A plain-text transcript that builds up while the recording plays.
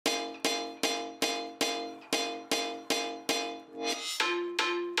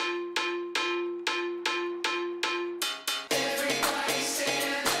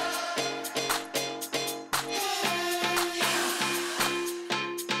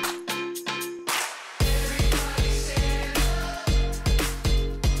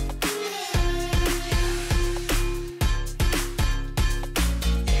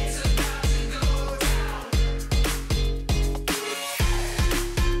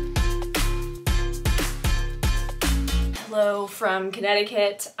Hello from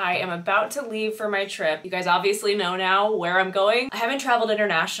Connecticut. I am about to leave for my trip. You guys obviously know now where I'm going. I haven't traveled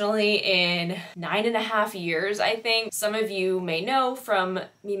internationally in 9.5 years, I think. Some of you may know from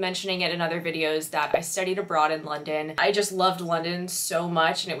me mentioning it in other videos that I studied abroad in London. I just loved London so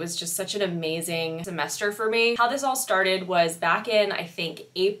much and it was just such an amazing semester for me. How this all started was back in, I think,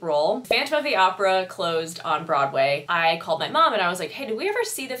 April. Phantom of the Opera closed on Broadway. I called my mom and I was like, hey, did we ever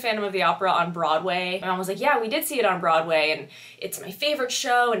see the Phantom of the Opera on Broadway? My mom was like, yeah, we did see it on Broadway and it's my favorite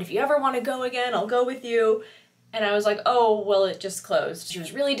show and if you ever want to go again, I'll go with you. And I was like, oh, well, it just closed. She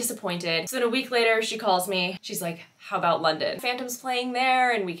was really disappointed. So then a week later, she calls me. She's like, how about London? Phantom's playing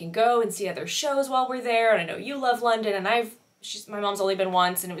there and we can go and see other shows while we're there. And I know you love London and my mom's only been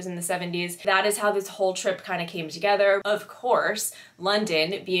once and it was in the 70s. That is how this whole trip kind of came together. Of course,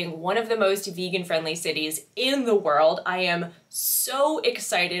 London being one of the most vegan-friendly cities in the world, I am so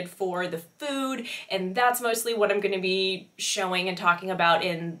excited for the food, and that's mostly what I'm gonna be showing and talking about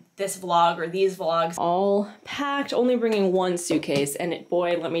in this vlog or these vlogs. All packed, only bringing one suitcase, and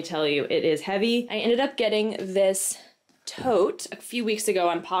boy, let me tell you, it is heavy. I ended up getting this tote a few weeks ago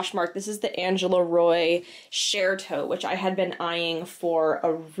on Poshmark. This is the Angela Roy Cher tote, which I had been eyeing for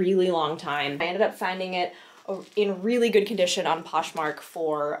a really long time. I ended up finding it in really good condition on Poshmark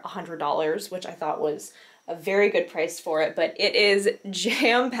for $100, which I thought was a very good price for it, but it is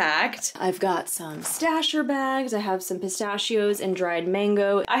jam-packed. I've got some stasher bags, I have some pistachios and dried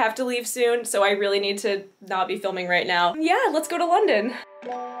mango. I have to leave soon, so I really need to not be filming right now. Yeah, let's go to London.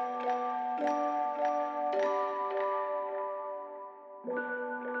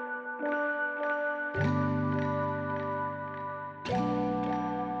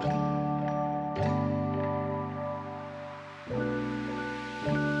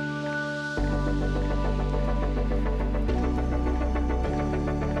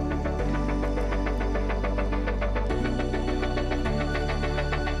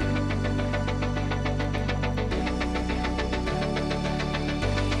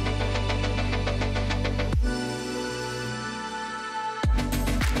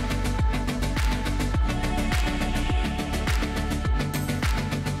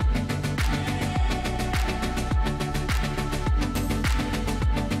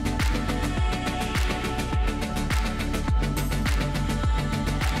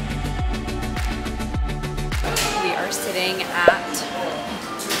 Sitting at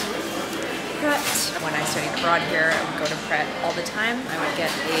Pret. When I studied abroad here, I would go to Pret all the time. I would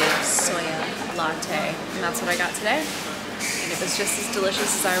get a soya latte, and that's what I got today. And it was just as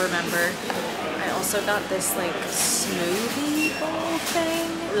delicious as I remember. I also got this like smoothie bowl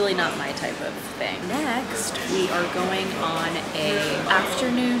thing. Really not my type of thing. Next, we are going on a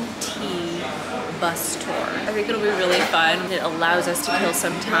afternoon tea bus tour. I think it'll be really fun. It allows us to kill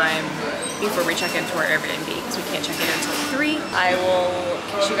some time before we check into our Airbnb because we can't check in until 3. I will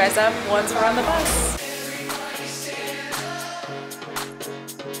catch you guys up once we're on the bus.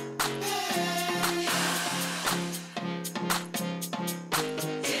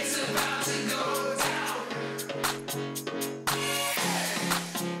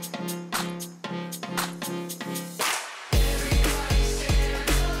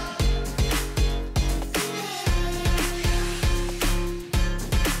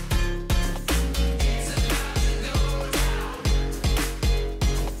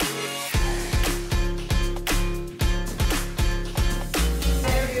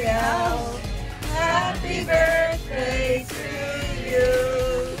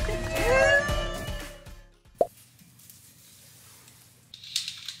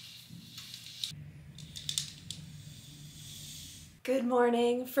 Good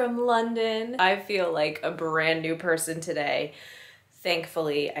morning from London. I feel like a brand new person today.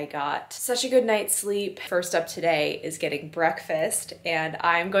 Thankfully, I got such a good night's sleep. First up today is getting breakfast, and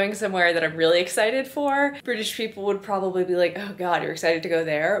I'm going somewhere that I'm really excited for. British people would probably be like, oh God, you're excited to go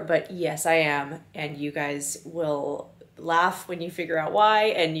there, but yes, I am, and you guys will laugh when you figure out why,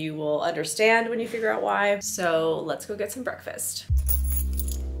 and you will understand when you figure out why. So let's go get some breakfast.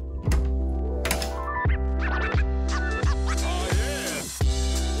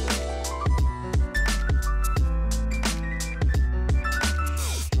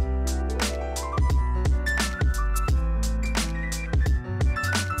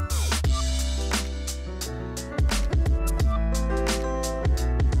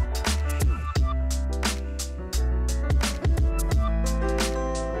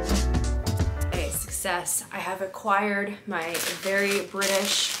 I have acquired my very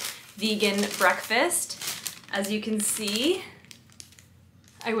British vegan breakfast. As you can see,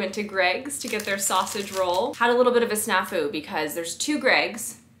 I went to Gregg's to get their sausage roll. Had a little bit of a snafu because there's 2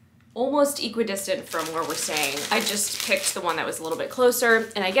 Greggs almost equidistant from where we're staying. I just picked the one that was a little bit closer,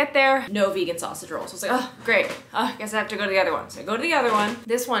 and I get there, no vegan sausage rolls. So I was like, oh, great. I guess I have to go to the other one. So I go to the other one.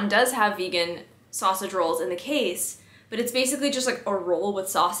 This one does have vegan sausage rolls in the case, but it's basically just like a roll with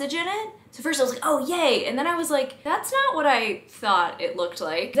sausage in it. So first I was like, oh, yay. And then I was like, that's not what I thought it looked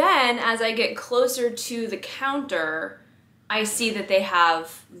like. Then as I get closer to the counter, I see that they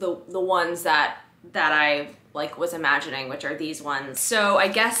have the ones that I like was imagining, which are these ones. So I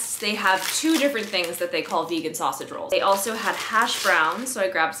guess they have two different things that they call vegan sausage rolls. They also had hash browns, so I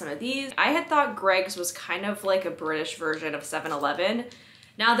grabbed some of these. I had thought Gregg's was kind of like a British version of 7-Eleven.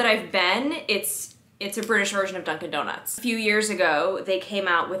 Now that I've been, it's a British version of Dunkin' Donuts. A few years ago, they came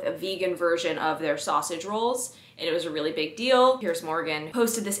out with a vegan version of their sausage rolls, and it was a really big deal. Piers Morgan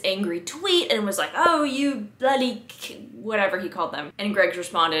posted this angry tweet and was like, oh, you bloody whatever he called them. And Gregg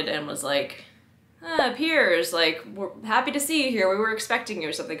responded and was like, Piers, like, we're happy to see you here. We were expecting you,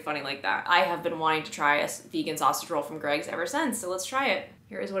 or something funny like that. I have been wanting to try a vegan sausage roll from Gregg's ever since, so let's try it.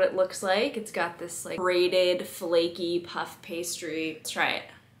 Here's what it looks like. It's got this like braided, flaky puff pastry. Let's try it.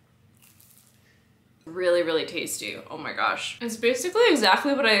 Really, really tasty. Oh my gosh. It's basically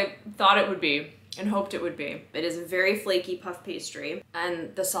exactly what I thought it would be and hoped it would be. It is a very flaky puff pastry,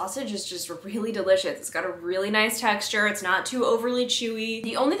 and the sausage is just really delicious. It's got a really nice texture. It's not too overly chewy.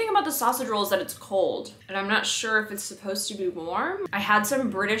 The only thing about the sausage roll is that it's cold, and I'm not sure if it's supposed to be warm. I had some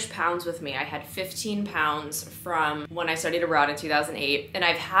British pounds with me. I had 15 pounds from when I studied abroad in 2008, and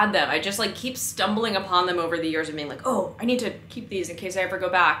I've had them. I just like keep stumbling upon them over the years and being like, oh, I need to keep these in case I ever go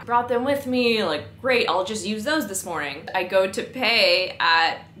back. Brought them with me, like, great, I'll just use those this morning. I go to pay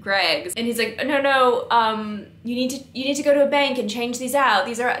at Gregg's, and he's like, no, you need to go to a bank and change these out.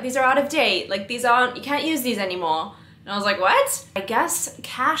 These are out of date. Like, these aren't, you can't use these anymore. And I was like, what? I guess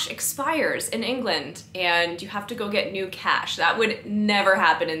cash expires in England and you have to go get new cash. That would never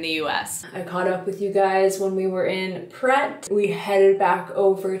happen in the US. I caught up with you guys when we were in Pret. We headed back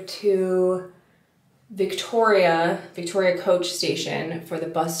over to Victoria Coach Station for the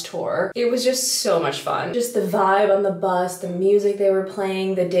bus tour. It was just so much fun. Just the vibe on the bus, the music they were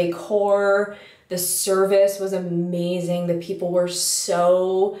playing, the decor, the service was amazing. The people were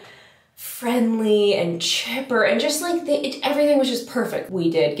so friendly and chipper, and just like everything was just perfect. We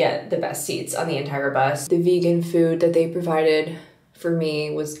did get the best seats on the entire bus. The vegan food that they provided for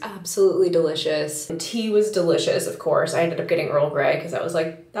me was absolutely delicious. The tea was delicious, of course. I ended up getting Earl Grey because I was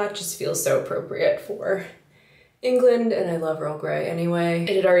like, that just feels so appropriate for England, and I love Earl Grey anyway.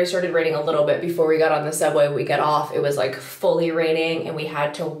 It had already started raining a little bit before we got on the subway. We got off, it was like fully raining, and we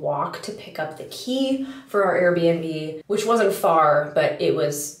had to walk to pick up the key for our Airbnb, which wasn't far, but it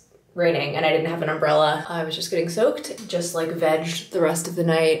was raining and I didn't have an umbrella. I was just getting soaked, just like vegged the rest of the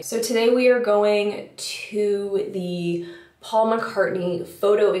night. So today we are going to the Paul McCartney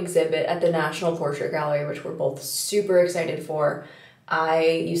photo exhibit at the National Portrait Gallery, which we're both super excited for. I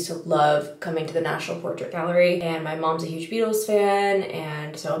used to love coming to the National Portrait Gallery, and my mom's a huge Beatles fan,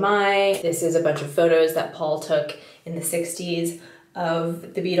 and so am I. This is a bunch of photos that Paul took in the 60s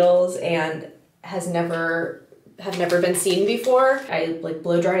of the Beatles and have never been seen before. I like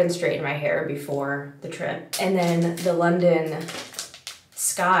blow dried and straightened my hair before the trip. And then the London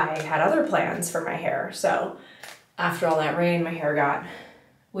sky had other plans for my hair, so after all that rain, my hair got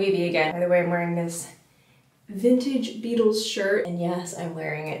wavy again. By the way, I'm wearing this vintage Beatles shirt, and yes, I'm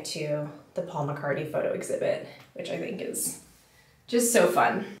wearing it to the Paul McCartney photo exhibit, which I think is just so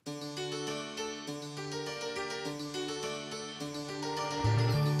fun.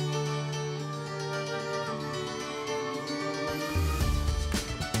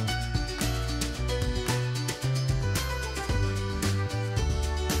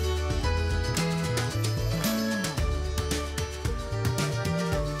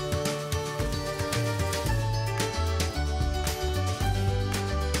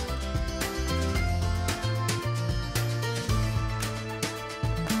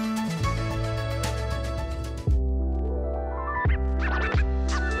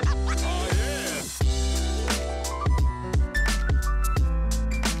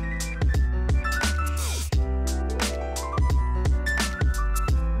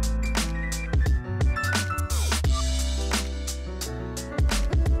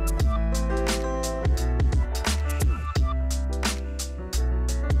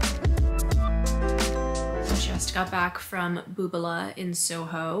 Got back from Bubala in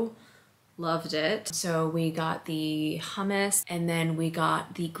Soho. Loved it. So we got the hummus, and then we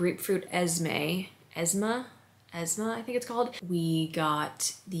got the grapefruit esma, I think it's called. We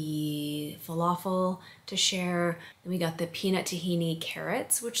got the falafel to share. Then we got the peanut tahini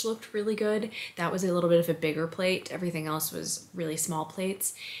carrots, which looked really good. That was a little bit of a bigger plate. Everything else was really small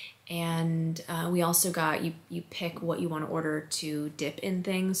plates. And we also got, you pick what you want to order to dip in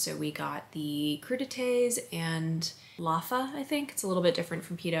things. So we got the crudités and laffa, I think. It's a little bit different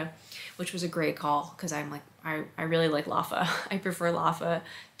from pita, which was a great call because I'm like, I really like laffa. I prefer laffa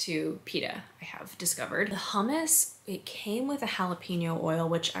to pita, I have discovered. The hummus, it came with a jalapeno oil,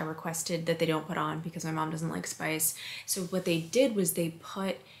 which I requested that they don't put on because my mom doesn't like spice. So what they did was they put,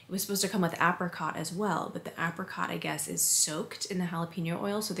 it was supposed to come with apricot as well, but the apricot, I guess, is soaked in the jalapeno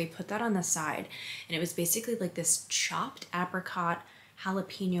oil. So they put that on the side, and it was basically like this chopped apricot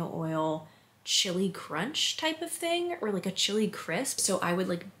jalapeno oil chili crunch type of thing, or like a chili crisp. So I would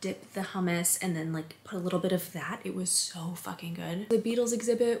like dip the hummus and then like put a little bit of that. It was so fucking good. The Beatles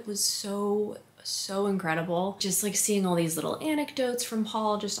exhibit was so incredible. Just like seeing all these little anecdotes from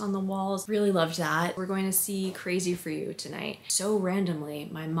Paul just on the walls. Really loved that. We're going to see Crazy for You tonight. So randomly,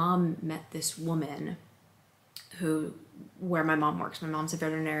 my mom met this woman where my mom works. My mom's a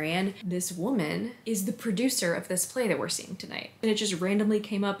veterinarian. This woman is the producer of this play that we're seeing tonight. And it just randomly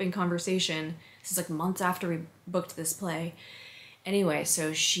came up in conversation. This is like months after we booked this play. Anyway,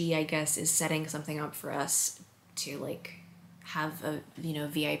 so she, I guess, is setting something up for us to like have a, you know,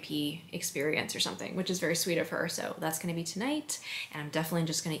 VIP experience or something, which is very sweet of her. So that's gonna be tonight. And I'm definitely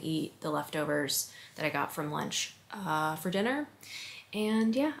just gonna eat the leftovers that I got from lunch for dinner.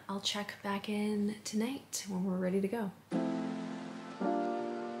 And yeah, I'll check back in tonight when we're ready to go.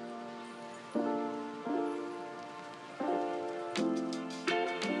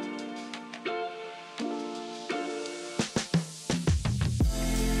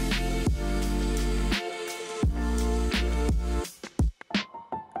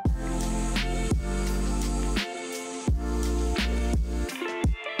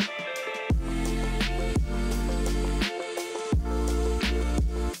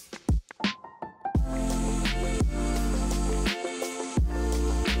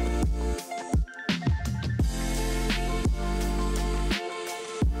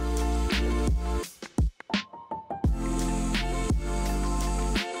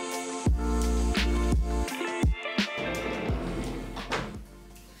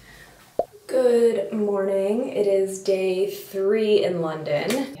 Good morning. It is day 3 in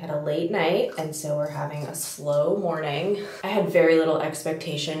London. We had a late night, and so we're having a slow morning. I had very little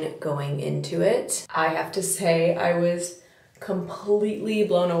expectation going into it. I have to say I was completely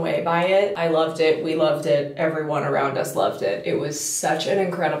blown away by it. I loved it. We loved it. Everyone around us loved it. It was such an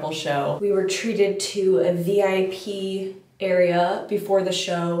incredible show. We were treated to a VIP area before the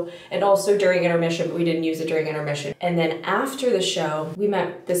show and also during intermission, but we didn't use it during intermission. And then after the show, we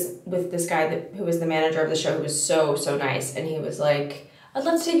met with this guy who was the manager of the show, who was so nice, and he was like, I'd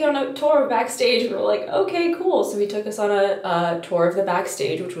love to take you on a tour of backstage. And we were like, okay, cool. So he took us on a tour of the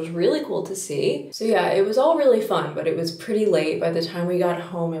backstage, which was really cool to see. So yeah, it was all really fun, but it was pretty late. By the time we got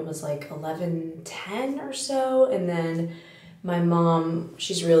home, it was like 11:10 or so. And then my mom,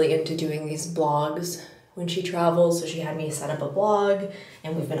 she's really into doing these blogs when she travels, so she had me set up a blog,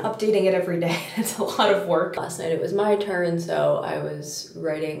 and we've been updating it every day. It's a lot of work. Last night it was my turn, so I was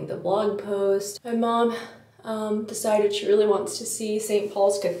writing the blog post. My mom decided she really wants to see St.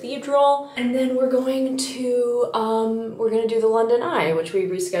 Paul's Cathedral, and then we're going to do the London Eye, which we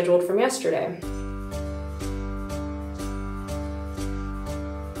rescheduled from yesterday.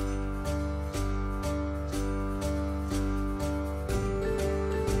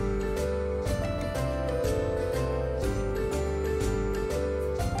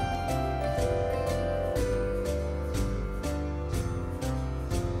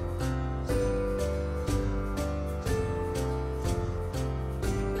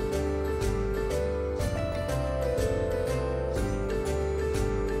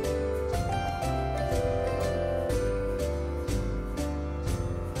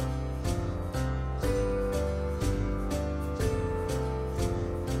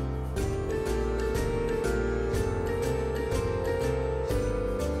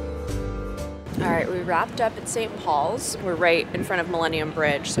 All right, we wrapped up at St. Paul's. We're right in front of Millennium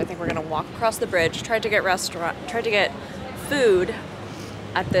Bridge, so I think we're gonna walk across the bridge. Tried to get food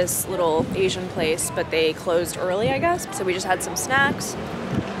at this little Asian place, but they closed early, I guess. So we just had some snacks.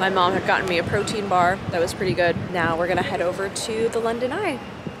 My mom had gotten me a protein bar. That was pretty good. Now we're gonna head over to the London Eye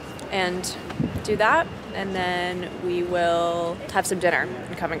and do that, and then we will have some dinner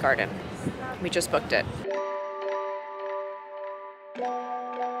in Covent Garden. We just booked it.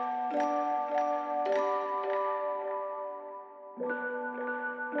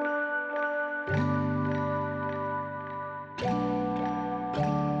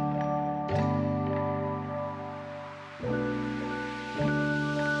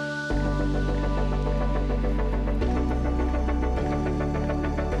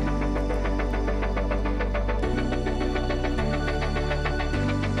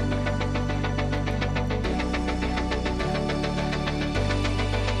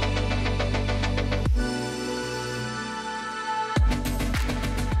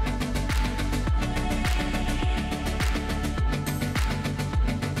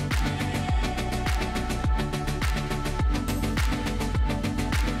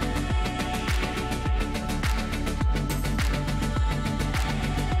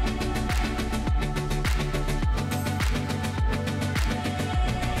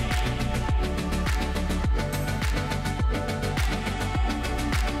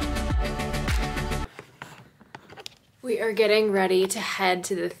 We are getting ready to head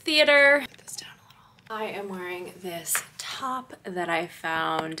to the theater. Put this down a little. I am wearing this top that I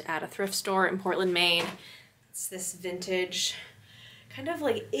found at a thrift store in Portland, Maine. It's this vintage, kind of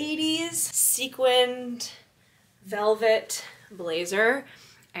like 80s sequined velvet blazer.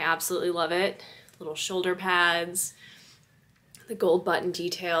 I absolutely love it. Little shoulder pads, the gold button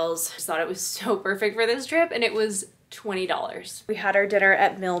details. Just thought it was so perfect for this trip, and it was $20. We had our dinner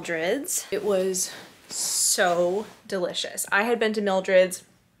at Mildred's. It was so delicious. I had been to Mildred's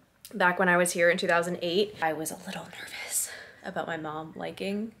back when I was here in 2008. I was a little nervous about my mom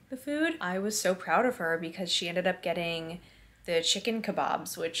liking the food. I was so proud of her because she ended up getting the chicken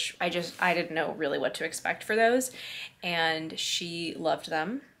kebabs, which I didn't know really what to expect for those, and she loved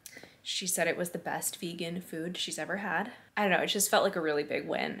them. She said it was the best vegan food she's ever had. I don't know, it just felt like a really big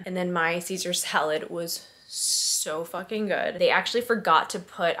win. And then my Caesar salad was so fucking good. They actually forgot to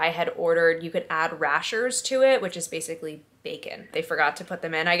put, I had ordered, you could add rashers to it, which is basically bacon. They forgot to put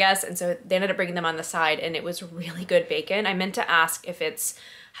them in, I guess, and so they ended up bringing them on the side, and it was really good bacon. I meant to ask if it's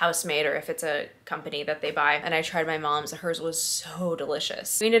house-made or if it's a company that they buy, and I tried my mom's. Hers was so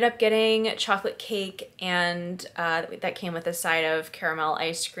delicious. We ended up getting chocolate cake, and that came with a side of caramel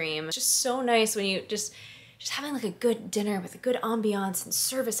ice cream. It's just so nice when you just having like a good dinner with a good ambiance and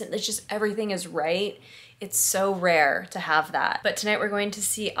service, and it's just everything is right. It's so rare to have that. But tonight we're going to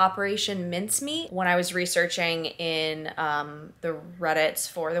see Operation Mincemeat. When I was researching in the Reddits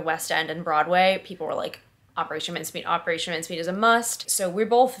for the West End and Broadway, people were like, Operation Mincemeat is a must. So we're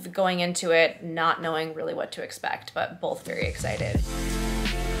both going into it not knowing really what to expect, but both very excited.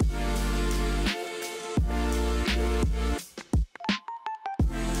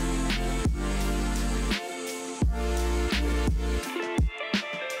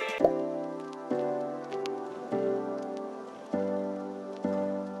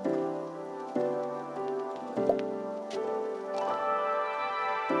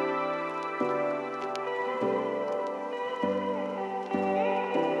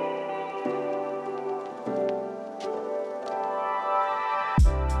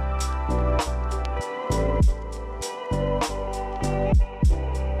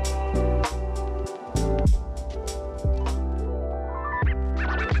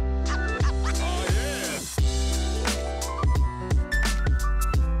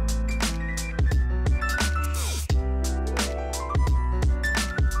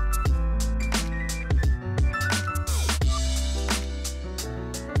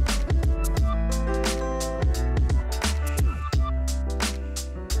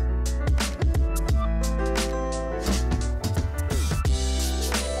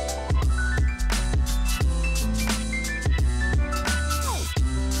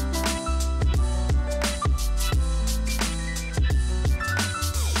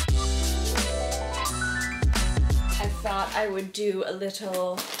 I would do a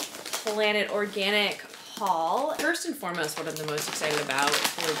little Planet Organic haul. First and foremost, what I'm the most excited about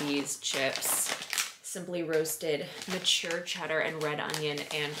are these chips. Simply roasted mature cheddar and red onion,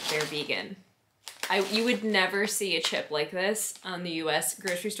 and they're vegan. You would never see a chip like this on the US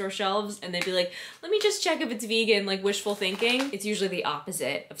grocery store shelves, and they'd be like, let me just check if it's vegan, like wishful thinking. It's usually the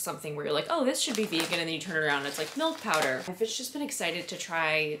opposite of something where you're like, oh, this should be vegan, and then you turn it around and it's like milk powder. I've just been excited to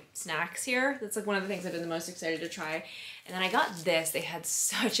try snacks here. That's like one of the things I've been the most excited to try. And then I got this. They had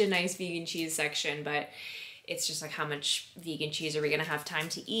such a nice vegan cheese section, but it's just like, how much vegan cheese are we gonna have time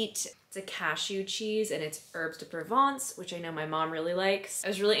to eat? It's a cashew cheese and it's herbs de Provence, which I know my mom really likes. I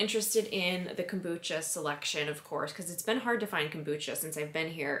was really interested in the kombucha selection, of course, because it's been hard to find kombucha since I've been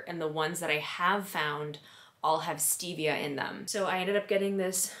here, and the ones that I have found all have stevia in them. So I ended up getting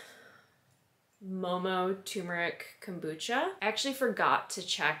this Momo turmeric kombucha. I actually forgot to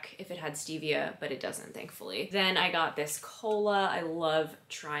check if it had stevia, but it doesn't, thankfully. Then I got this cola. I love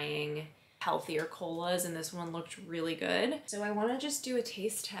trying healthier colas, and this one looked really good. So I want to just do a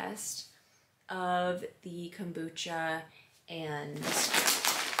taste test of the kombucha and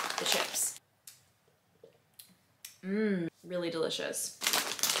the chips. Really delicious.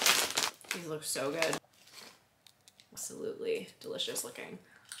 These look so good. Absolutely delicious looking.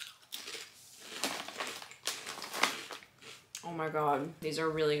 Oh my god, these are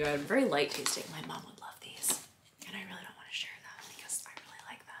really good. Very light tasting. My mom would love these, and I really don't want to share them because I really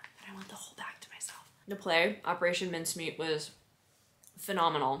like them, and I want the whole bag to myself. To play, Operation Mincemeat was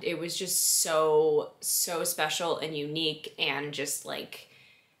phenomenal. It was just so special and unique, and just like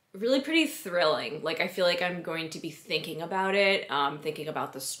really pretty thrilling. Like, I feel like I'm going to be thinking about it, thinking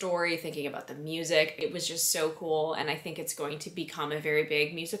about the story, thinking about the music. It was just so cool, and I think it's going to become a very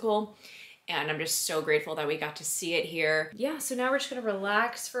big musical. and I'm just so grateful that we got to see it here. Yeah, so now we're just gonna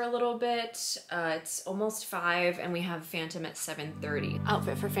relax for a little bit. It's almost 5 and we have Phantom at 7:30.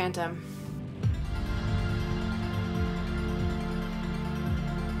 Outfit for Phantom.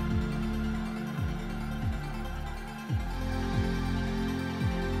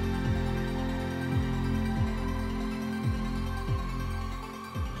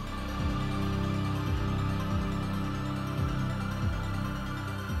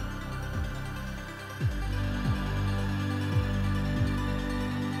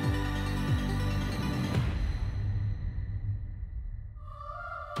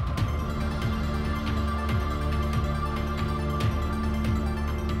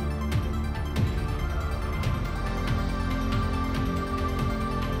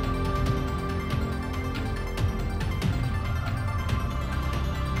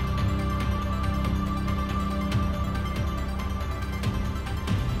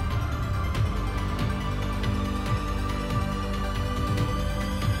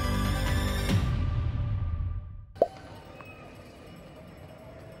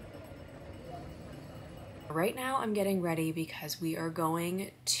 Right now I'm getting ready because we are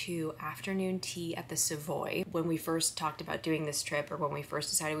going to afternoon tea at the Savoy. When we first talked about doing this trip, or when we first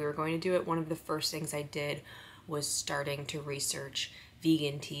decided we were going to do it, one of the first things I did was starting to research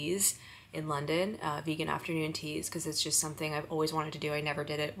vegan teas in London, vegan afternoon teas, because it's just something I've always wanted to do. I never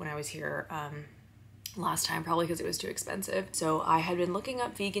did it when I was here last time, probably because it was too expensive. So I had been looking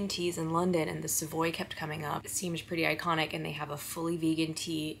up vegan teas in London and the Savoy kept coming up. It seems pretty iconic and they have a fully vegan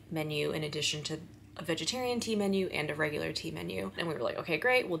tea menu in addition to a vegetarian tea menu and a regular tea menu. And we were like, okay,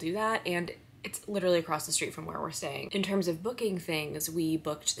 great, we'll do that. And it's literally across the street from where we're staying. In terms of booking things, we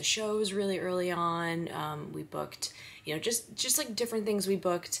booked the shows really early on. We booked, you know, just like different things we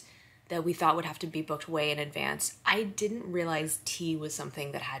booked that we thought would have to be booked way in advance. I didn't realize tea was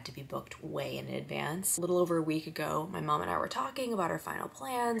something that had to be booked way in advance. A little over a week ago, my mom and I were talking about our final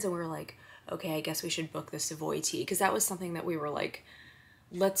plans and we were like, okay, I guess we should book the Savoy tea, because that was something that we were like,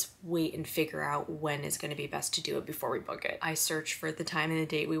 let's wait and figure out when is going to be best to do it before we book it. I searched for the time and the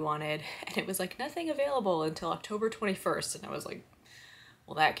date we wanted and it was like nothing available until October 21st. And I was like,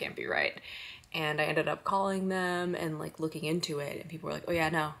 well, that can't be right. And I ended up calling them and like looking into it and people were like, oh yeah,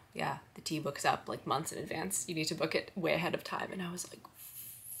 no, yeah, the tea books up like months in advance. You need to book it way ahead of time. And I was like,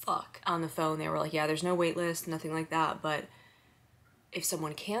 fuck. On the phone, they were like, yeah, there's no wait list, nothing like that. But if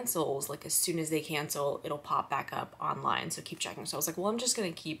someone cancels, like as soon as they cancel, it'll pop back up online. So keep checking. So I was like, well, I'm just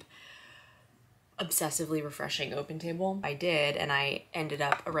gonna keep obsessively refreshing OpenTable. I did, and a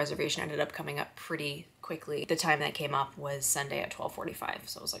reservation ended up coming up pretty quickly. The time that came up was Sunday at 12:45.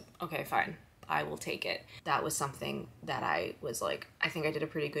 So I was like, okay, fine, I will take it. That was something that I was like, I think I did a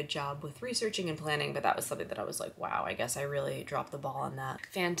pretty good job with researching and planning, but that was something that I was like, wow, I guess I really dropped the ball on that.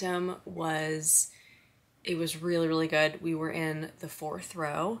 Phantom it was really, really good. We were in the 4th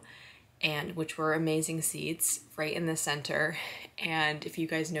row, and which were amazing seats right in the center. And if you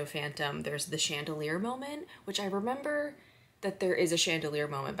guys know Phantom, there's the chandelier moment, which I remember that there is a chandelier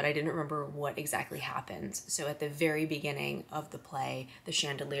moment, but I didn't remember what exactly happens. So at the very beginning of the play, the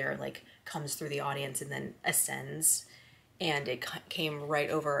chandelier like comes through the audience and then ascends, and it came right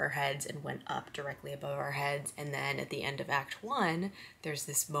over our heads and went up directly above our heads. And then at the end of Act 1, there's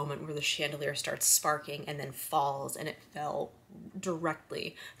this moment where the chandelier starts sparking and then falls, and it fell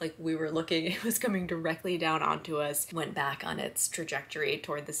directly, like we were looking, it was coming directly down onto us, went back on its trajectory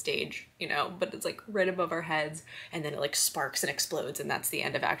toward the stage, you know, but it's like right above our heads, and then it like sparks and explodes, and that's the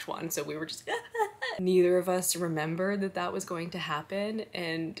end of Act 1. So we were just neither of us remembered that that was going to happen,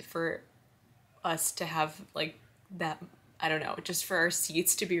 and for us to have like that, I don't know, just for our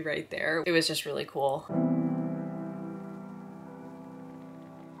seats to be right there, it was just really cool.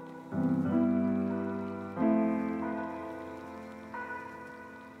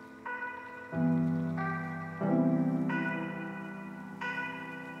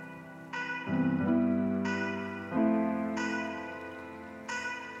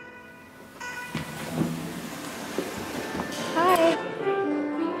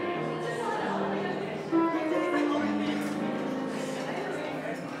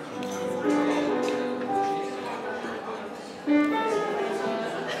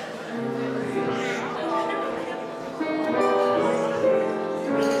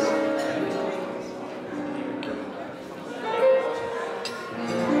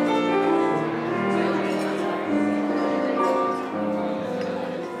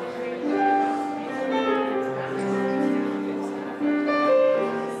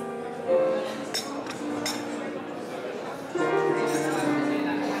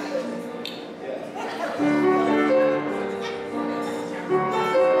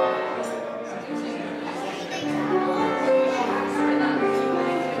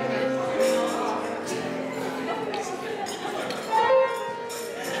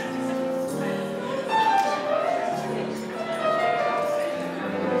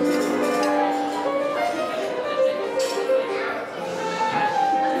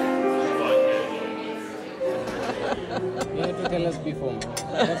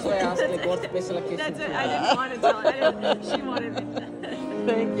 That's why I asked like what special occasion. That's it. I didn't want to tell her. She wanted me.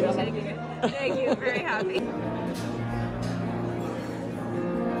 Thank you. Thank you. Very happy.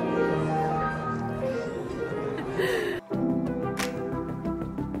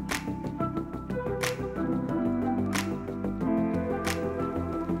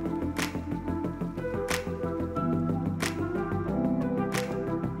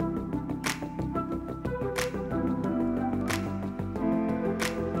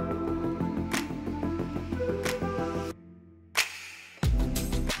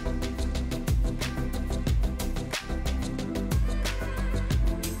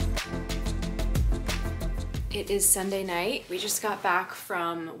 It is Sunday night. We just got back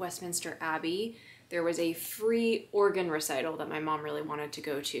from Westminster Abbey. There was a free organ recital that my mom really wanted to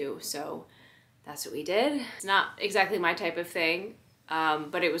go to, so that's what we did. It's not exactly my type of thing,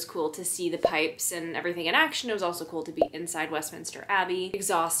 but it was cool to see the pipes and everything in action. It was also cool to be inside Westminster Abbey.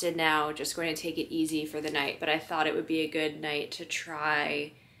 Exhausted now, just going to take it easy for the night, but I thought it would be a good night to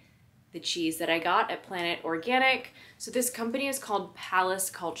try the cheese that I got at Planet Organic. So this company is called Palace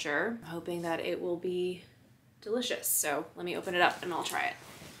Culture. I'm hoping that it will be delicious. So let me open it up and I'll try it.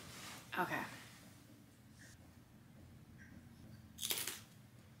 Okay.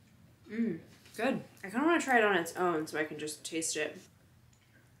 Good. I kind of want to try it on its own so I can just taste it.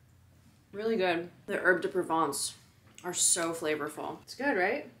 Really good. The herb de Provence are so flavorful. It's good,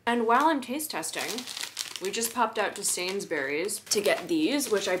 right? And while I'm taste testing, we just popped out to Sainsbury's to get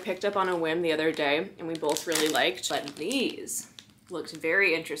these, which I picked up on a whim the other day and we both really liked. But these looked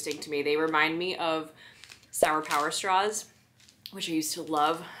very interesting to me. They remind me of sour power straws, which I used to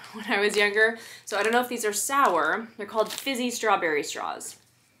love when I was younger. So I don't know if these are sour. They're called fizzy strawberry straws.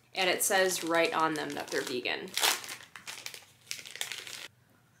 And it says right on them that they're vegan.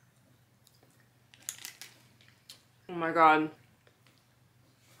 Oh my God.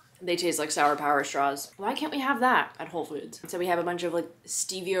 They taste like sour power straws. Why can't we have that at Whole Foods? So we have a bunch of like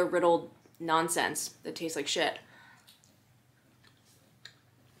stevia riddled nonsense that tastes like shit.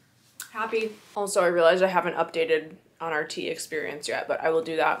 Happy. Also, I realized I haven't updated on our tea experience yet, but I will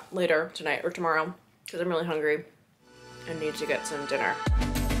do that later tonight or tomorrow because I'm really hungry and need to get some dinner.